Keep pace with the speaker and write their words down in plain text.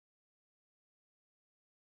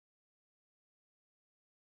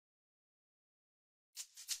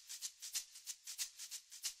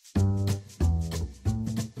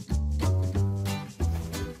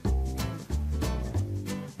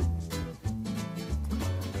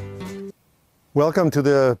Welcome to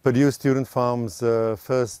the Purdue Student Farm's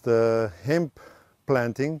first hemp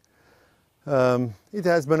planting. It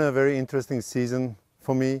has been a very interesting season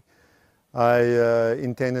for me. I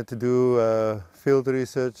intended to do field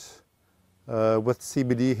research with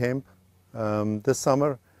CBD hemp this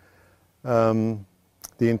summer. The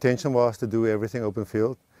intention was to do everything open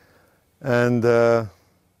field, and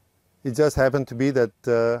it just happened to be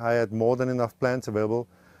that I had more than enough plants available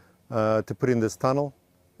to put in this tunnel.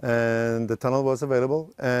 And the tunnel was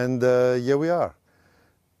available, and here we are.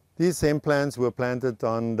 These hemp plants were planted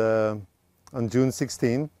on June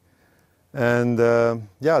 16, and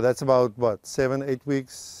yeah, that's about what, 7-8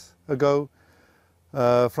 weeks ago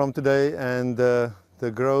from today, and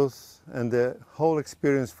the growth and the whole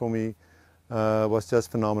experience for me was just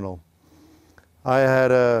phenomenal. I had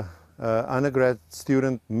a undergrad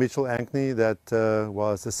student, Mitchell Ankney, that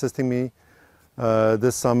was assisting me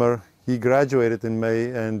this summer. He graduated in May,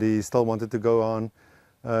 and he still wanted to go on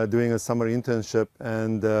doing a summer internship,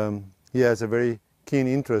 and he has a very keen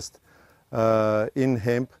interest in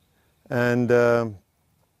hemp, and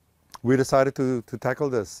we decided to tackle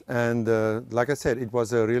this, and like I said, it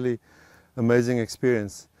was a really amazing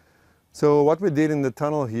experience. So what we did in the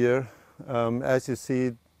tunnel here, as you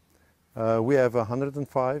see, we have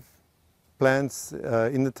 105 plants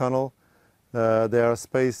in the tunnel. They are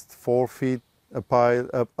spaced 4 feet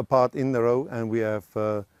apart in the row, and we have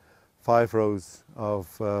 5 rows of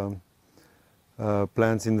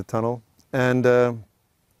plants in the tunnel. And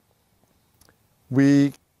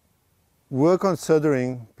we were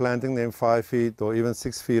considering planting them 5 feet or even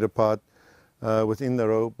 6 feet apart within the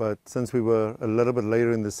row, but since we were a little bit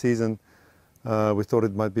later in the season, we thought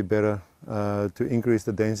it might be better to increase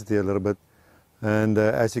the density a little bit. And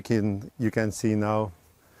as you can see now,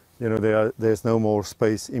 you know, there's no more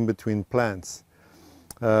space in between plants.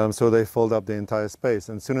 So they filled up the entire space,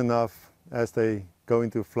 and soon enough, as they go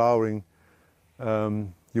into flowering,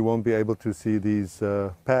 you won't be able to see these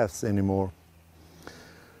paths anymore.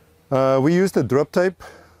 We used a drip tape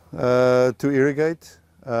to irrigate.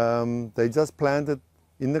 They just planted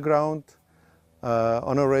in the ground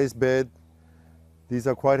on a raised bed. These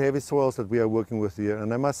are quite heavy soils that we are working with here,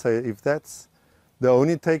 and I must say, if that's the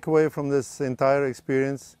only takeaway from this entire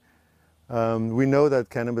experience, we know that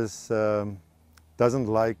cannabis doesn't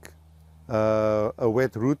like a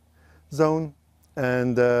wet root zone,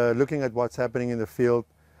 and looking at what's happening in the field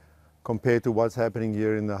compared to what's happening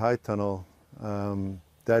here in the high tunnel,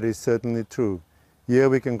 that is certainly true. Here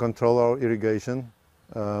we can control our irrigation,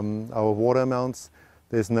 our water amounts.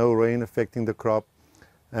 There's no rain affecting the crop,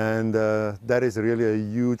 and that is really a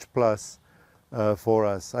huge plus for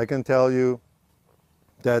us. I can tell you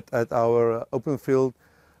that at our open field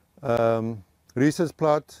research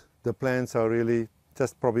plot, the plants are really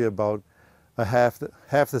just probably about half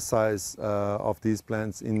the size of these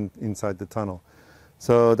plants inside the tunnel.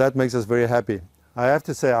 So that makes us very happy. I have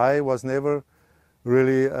to say, I was never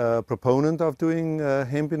really a proponent of doing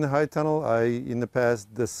hemp in the high tunnel. I, in the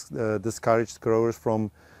past, discouraged growers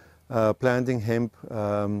from planting hemp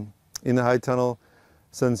in the high tunnel,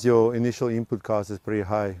 since your initial input cost is pretty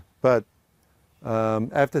high. But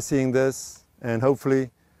after seeing this, and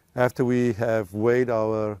hopefully after we have weighed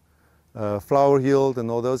our flower yield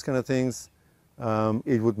and all those kind of things,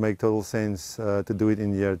 it would make total sense to do it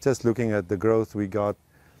in here. Just looking at the growth we got,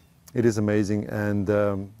 it is amazing, and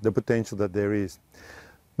the potential that there is.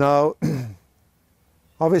 Now,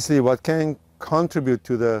 obviously what can contribute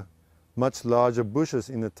to the much larger bushes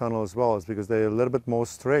in the tunnel as well is because they're a little bit more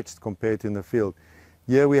stretched compared to in the field.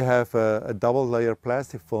 Here we have a double layer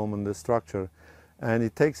plastic film on the structure, and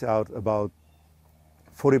it takes out about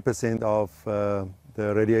 40% of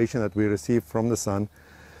the radiation that we receive from the sun.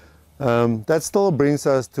 That still brings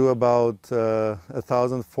us to about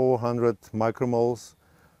 1,400 micromoles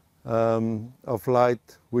of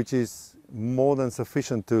light, which is more than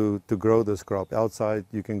sufficient to grow this crop. Outside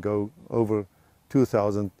you can go over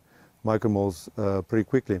 2,000 micromoles pretty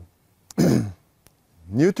quickly.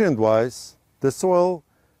 Nutrient-wise, the soil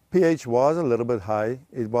pH was a little bit high.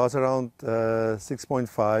 It was around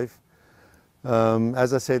 6.5.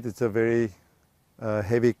 As I said, it's a very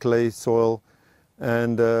heavy clay soil,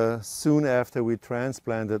 and soon after we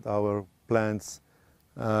transplanted our plants,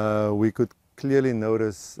 we could clearly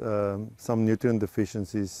notice some nutrient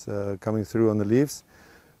deficiencies coming through on the leaves.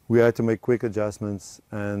 We had to make quick adjustments,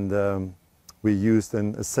 and we used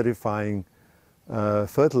an acidifying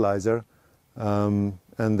fertilizer, and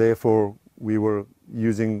therefore we were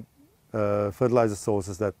using fertilizer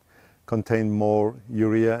sources that contain more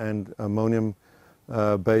urea and ammonium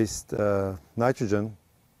based nitrogen,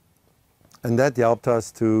 and that helped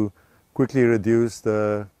us to quickly reduce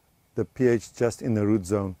the the pH just in the root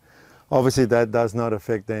zone. Obviously, that does not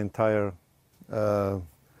affect the entire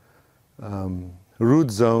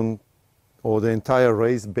root zone or the entire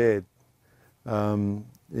raised bed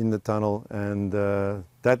in the tunnel, and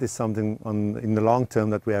that is something in the long term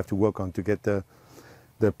that we have to work on to get the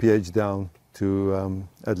pH down to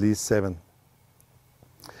at least 7.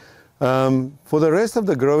 For the rest of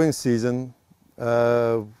the growing season,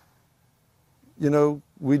 you know,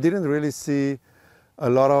 we didn't really see a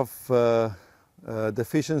lot of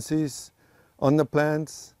deficiencies on the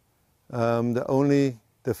plants. The only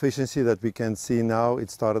deficiency that we can see now,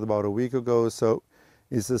 it started about a week ago, so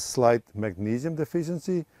is a slight magnesium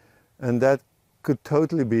deficiency, and that could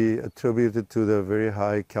totally be attributed to the very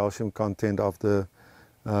high calcium content of the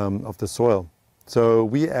soil. So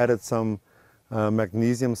we added some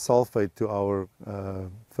magnesium sulfate to our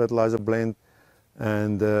fertilizer blend,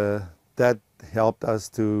 and that helped us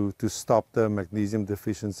to stop the magnesium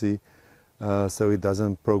deficiency so it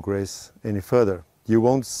doesn't progress any further. You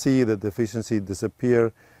won't see the deficiency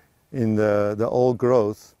disappear in the old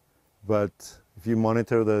growth, but if you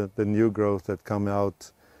monitor the new growth that come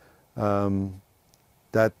out,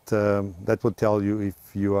 that will tell you if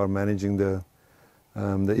you are managing the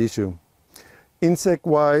issue.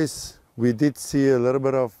 Insect-wise, we did see a little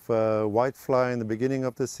bit of whitefly in the beginning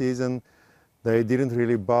of the season. They didn't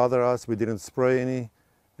really bother us. We didn't spray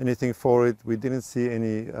anything for it. We didn't see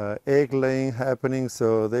any egg laying happening,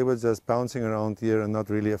 so they were just bouncing around here and not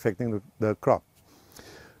really affecting the crop.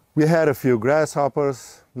 We had a few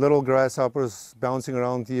grasshoppers, little grasshoppers bouncing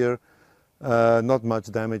around here, not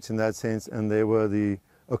much damage in that sense, and they were the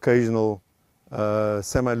occasional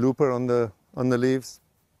semi-looper on the leaves.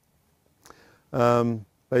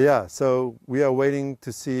 But yeah, so we are waiting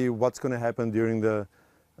to see what's going to happen during the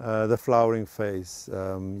flowering phase.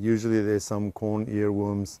 Usually there's some corn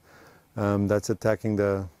earworms that's attacking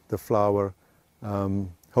the flower.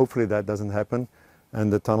 Hopefully that doesn't happen,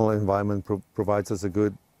 and the tunnel environment provides us a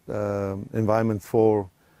good environment for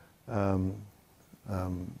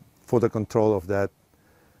the control of that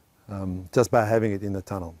just by having it in the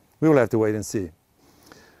tunnel. We will have to wait and see.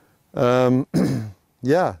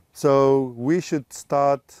 Yeah, so we should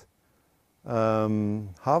start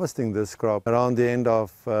harvesting this crop around the end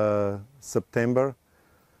of September.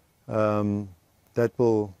 That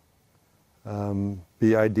will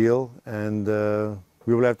be ideal, and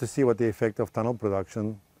we will have to see what the effect of tunnel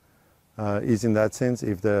production is in that sense,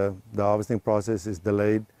 if the harvesting process is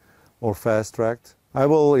delayed or fast-tracked. I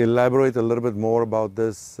will elaborate a little bit more about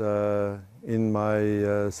this in my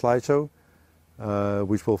slideshow,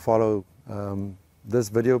 which will follow this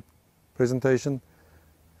video presentation.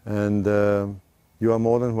 And you are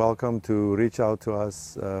more than welcome to reach out to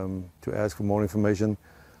us to ask for more information.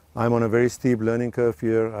 I'm on a very steep learning curve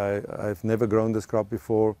here. I've never grown this crop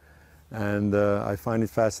before, and I find it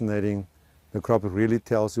fascinating. The crop really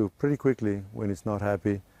tells you pretty quickly when it's not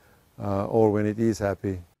happy or when it is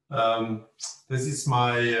happy. This is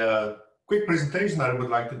my quick presentation that I would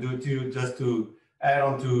like to do to you, just to add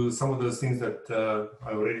on to some of those things that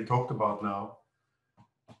I already talked about now.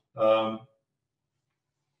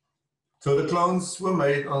 So the clones were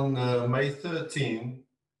made on May 13.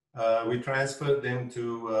 We transferred them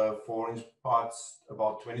to 4-inch pots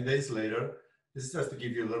about 20 days later. This is just to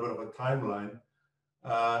give you a little bit of a timeline.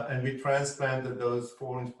 And we transplanted those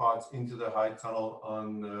 4-inch pots into the high tunnel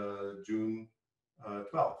on June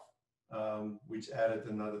 12th, which added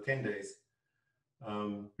another 10 days.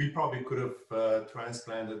 We probably could have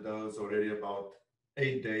transplanted those already about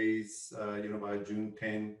 8 days, you know, by June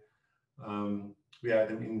 10. We had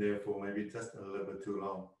them in there for maybe just a little bit too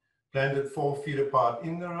long. Planted 4 feet apart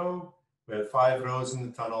in the row. We had 5 rows in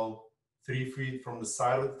the tunnel, 3 feet from the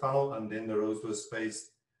side of the tunnel, and then the rows were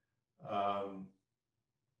spaced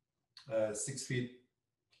 6 feet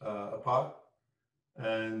apart.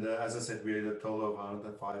 And as I said, we had a total of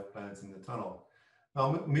 105 plants in the tunnel.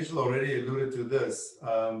 Now, Mitchell already alluded to this,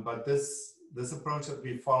 but this approach that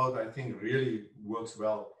we followed, I think, really works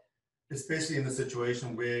well, especially in the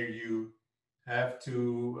situation where you have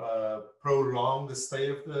to prolong the stay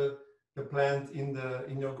of the plant in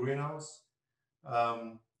your greenhouse.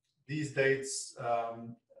 These dates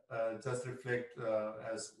just reflect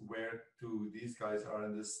as where these guys are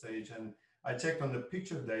in this stage. And I checked on the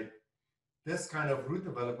picture date. This kind of root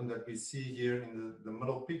development that we see here in the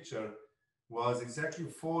middle picture was exactly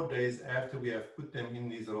 4 days after we have put them in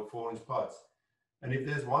these little 4-inch pots. And if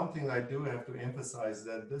there's one thing I do have to emphasize,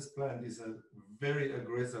 that this plant is a very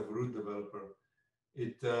aggressive root developer.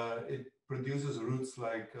 It produces roots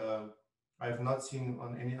like I've not seen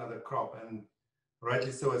on any other crop. And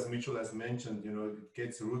rightly so, as Mitchell has mentioned, you know, it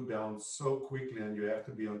gets root bound so quickly and you have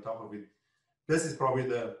to be on top of it. This is probably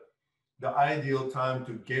the ideal time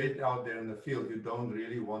to get it out there in the field. You don't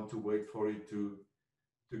really want to wait for it to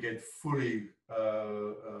get fully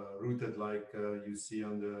rooted like you see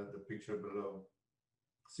on the picture below.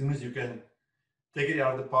 As soon as you can take it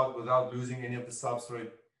out of the pot without losing any of the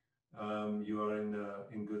substrate, you are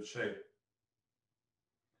in good shape.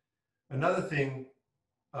 Another thing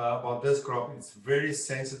about this crop, it's very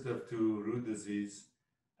sensitive to root disease,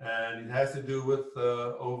 and it has to do with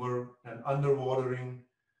over and underwatering,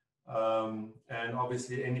 and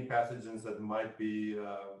obviously any pathogens that might be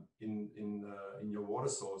in your water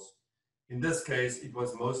source. In this case, it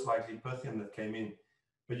was most likely Pythium that came in,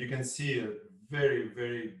 but you can see a very,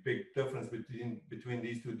 very big difference between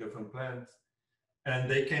these two different plants, and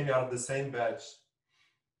they came out of the same batch.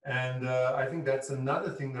 And I think that's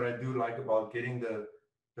another thing that I do like about getting the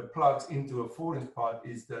plugs into a 4-inch pot,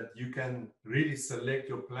 is that you can really select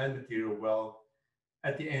your plant material well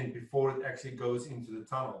at the end before it actually goes into the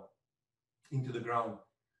tunnel, into the ground.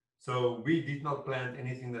 So we did not plant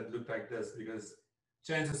anything that looked like this, because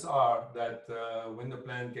chances are that when the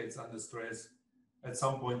plant gets under stress, at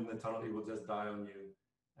some point in the tunnel, it will just die on you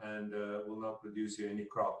and will not produce you any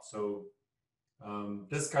crop. So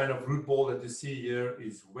this kind of root ball that you see here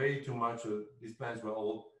is way too much. These plants were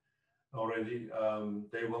old already.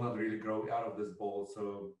 They will not really grow out of this ball.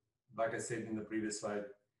 So like I said in the previous slide,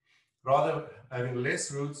 rather having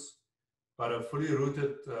less roots, but a fully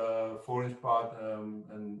rooted 4-inch pot,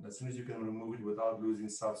 and as soon as you can remove it without losing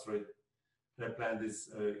substrate, that plant is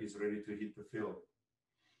ready to hit the field.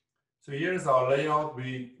 So here's our layout.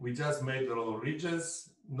 We just made little ridges.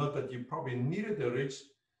 Not that you probably needed a ridge,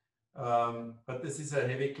 but this is a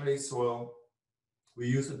heavy clay soil. We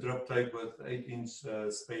used a drip tape with 8-inch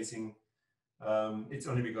spacing. It's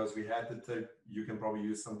only because we had the tape. You can probably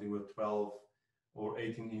use something with 12 or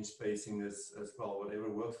 18-inch spacing as well, whatever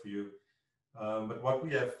works for you. But what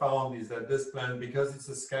we have found is that this plant, because it's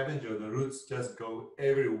a scavenger, the roots just go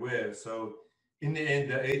everywhere. So in the end,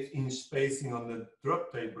 the 8-inch spacing on the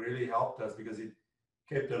drip tape really helped us, because it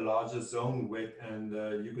kept a larger zone wet, and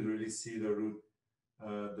you could really see the root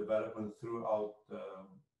development throughout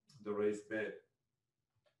the raised bed.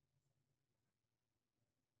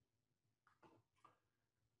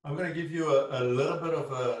 I'm going to give you a little bit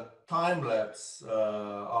of a time lapse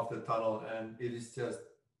of the tunnel, and it is just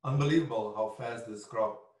unbelievable how fast this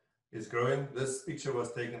crop is growing. This picture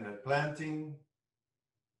was taken at planting.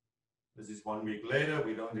 This is 1 week later.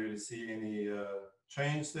 We don't really see any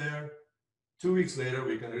change there. 2 weeks later,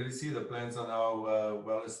 we can really see the plants are now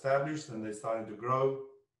well established and they're starting to grow.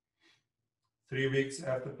 3 weeks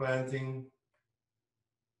after planting,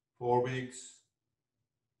 4 weeks,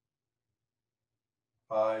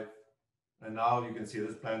 5, and now you can see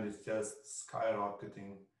this plant is just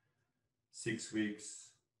skyrocketing. 6 weeks,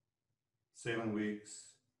 7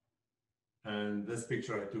 weeks, and this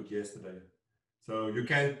picture I took yesterday. So you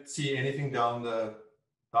can't see anything down the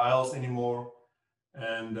dials anymore.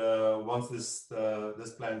 And once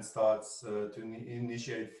this plant starts to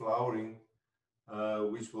initiate flowering,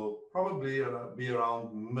 which will probably be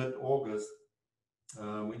around mid-August,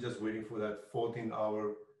 we're just waiting for that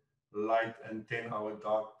 14-hour light and 10-hour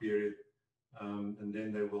dark period, and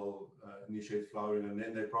then they will initiate flowering, and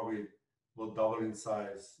then they probably will double in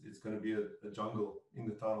size. It's going to be a jungle in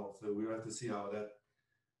the tunnel, so we have to see how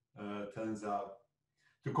that turns out.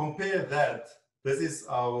 To compare that, this is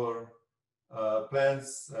our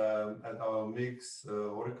plants at our mix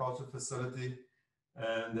horticulture facility,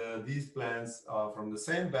 and these plants are from the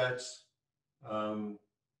same batch.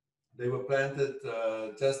 They were planted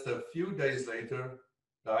just a few days later.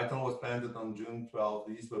 The item was planted on June 12.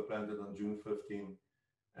 These were planted on June 15.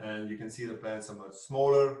 And you can see the plants are much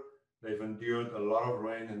smaller. They've endured a lot of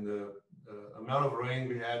rain, and the amount of rain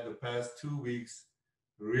we had the past 2 weeks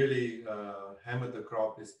really hammered the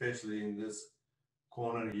crop, especially in this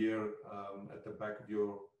corner here at the back of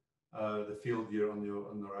your the field here on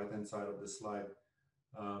the right hand side of the slide.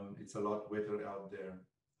 It's a lot wetter out there.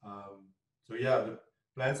 So yeah, the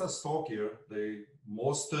plants are stalkier, they're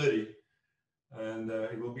more sturdy, and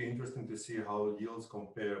it will be interesting to see how yields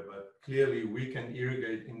compare. But clearly we can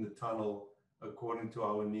irrigate in the tunnel according to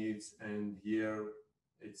our needs, and here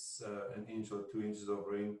it's 1 inch or 2 inches of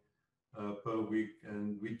rain per week.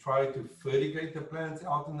 And we try to fertigate the plants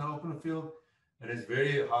out in the open field, and it's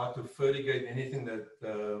very hard to fertigate anything that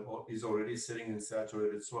is already sitting in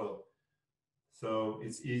saturated soil. So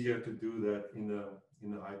it's easier to do that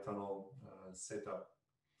in a high tunnel setup.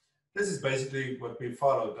 This is basically what we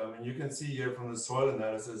followed. I mean, you can see here from the soil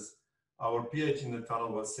analysis, our pH in the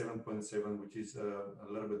tunnel was 7.7, which is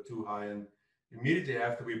a little bit too high. And immediately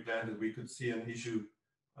after we planted, we could see an issue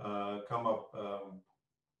come up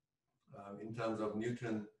in terms of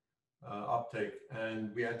nutrient uptake,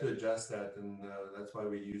 and we had to adjust that, and that's why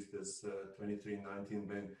we used this 2319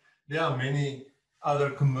 blend. There are many other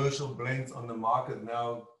commercial blends on the market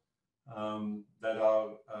now that are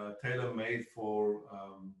tailor-made for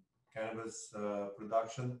cannabis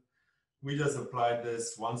production. We just applied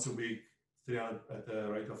this once a week, 300 at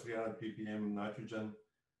the rate of 300 ppm nitrogen,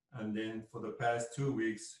 and then for the past 2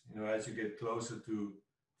 weeks, you know, as you get closer to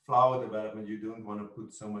flower development, you don't want to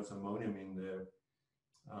put so much ammonium in there.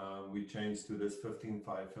 We changed to this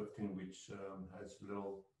 15-5-15, which has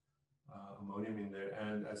little ammonium in there.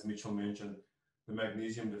 And as Mitchell mentioned, the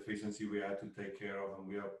magnesium deficiency we had to take care of, and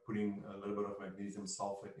we are putting a little bit of magnesium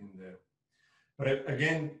sulfate in there. But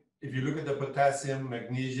again, if you look at the potassium,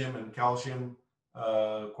 magnesium, and calcium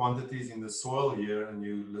quantities in the soil here, and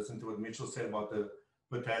you listen to what Mitchell said about the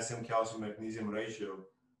potassium, calcium, magnesium ratio,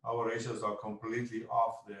 our ratios are completely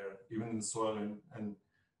off there, even in the soil. And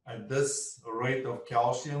at this rate of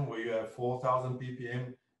calcium, where you have 4,000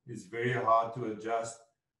 ppm, it's very hard to adjust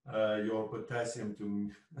your potassium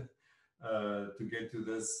to get to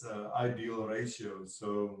this ideal ratio.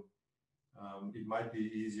 So it might be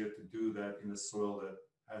easier to do that in a soil that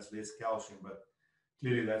has less calcium, but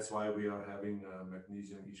clearly that's why we are having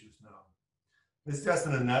magnesium issues now. It's just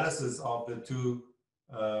an analysis of the two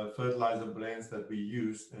fertilizer blends that we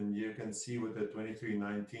used, and you can see with the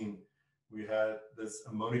 2319, we had this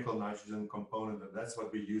ammonical nitrogen component, and that's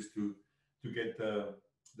what we used to get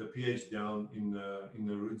the pH down in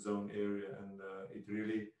the root zone area. And it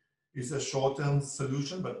really is a short-term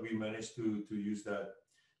solution, but we managed to use that.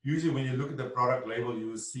 Usually when you look at the product label, you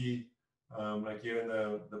will see, like here in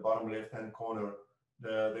the bottom left-hand corner,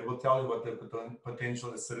 they will tell you what the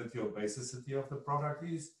potential acidity or basicity of the product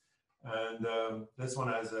is. And this one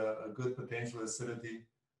has a good potential acidity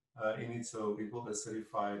in it, so it will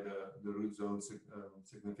acidify the root zone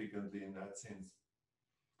significantly in that sense.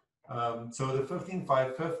 So the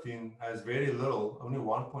 15-5-15 has very little, only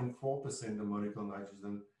 1.4% ammonical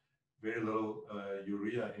nitrogen, very little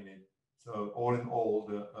urea in it. So all in all,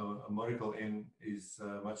 the ammonical N is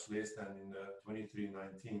much less than in the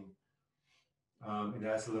 2319. It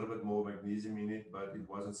has a little bit more magnesium in it, but it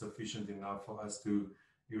wasn't sufficient enough for us to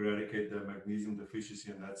eradicate the magnesium deficiency,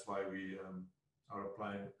 and that's why we are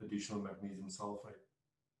applying additional magnesium sulfate.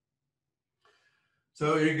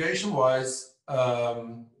 So irrigation-wise,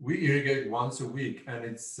 we irrigate once a week, and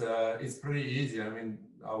it's pretty easy. I mean,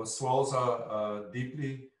 our swales are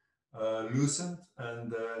deeply loosened,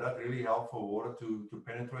 and that really helps for water to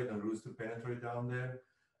penetrate and roots to penetrate down there.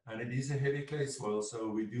 And it is a heavy clay soil, so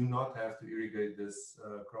we do not have to irrigate this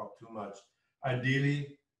crop too much.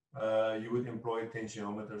 Ideally, you would employ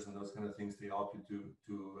tensiometers and those kind of things to help you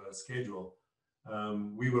to schedule.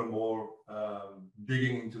 We were more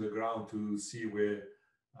digging into the ground to see where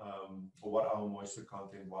or what our moisture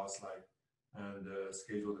content was like, and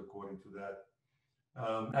scheduled according to that.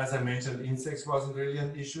 As I mentioned, insects wasn't really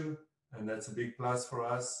an issue, and that's a big plus for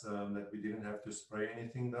us, that we didn't have to spray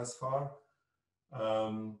anything thus far.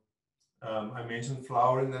 I mentioned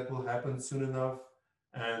flowering, that will happen soon enough,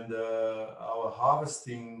 and our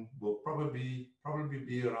harvesting will probably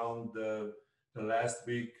be around the last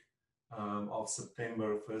week of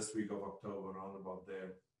September, first week of October, around about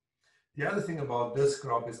there. The other thing about this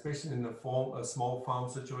crop, especially in a small farm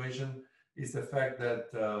situation, is the fact that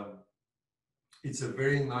it's a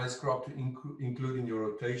very nice crop to include in your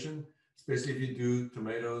rotation, especially if you do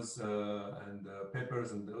tomatoes and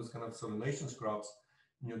peppers and those kind of solanaceous crops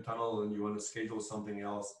in your tunnel and you want to schedule something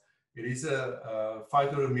else. It is a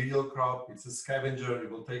phytoremedial crop. It's a scavenger.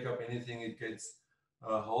 It will take up anything it gets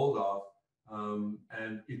hold of,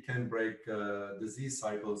 and it can break disease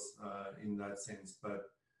cycles in that sense. But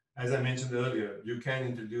as I mentioned earlier, you can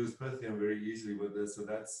introduce Pythium very easily with this, so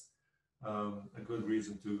that's a good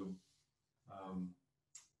reason to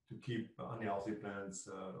keep unhealthy plants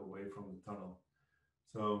away from the tunnel.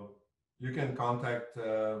 So you can contact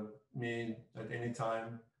me at any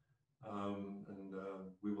time, and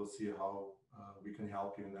we will see how we can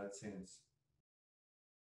help you in that sense.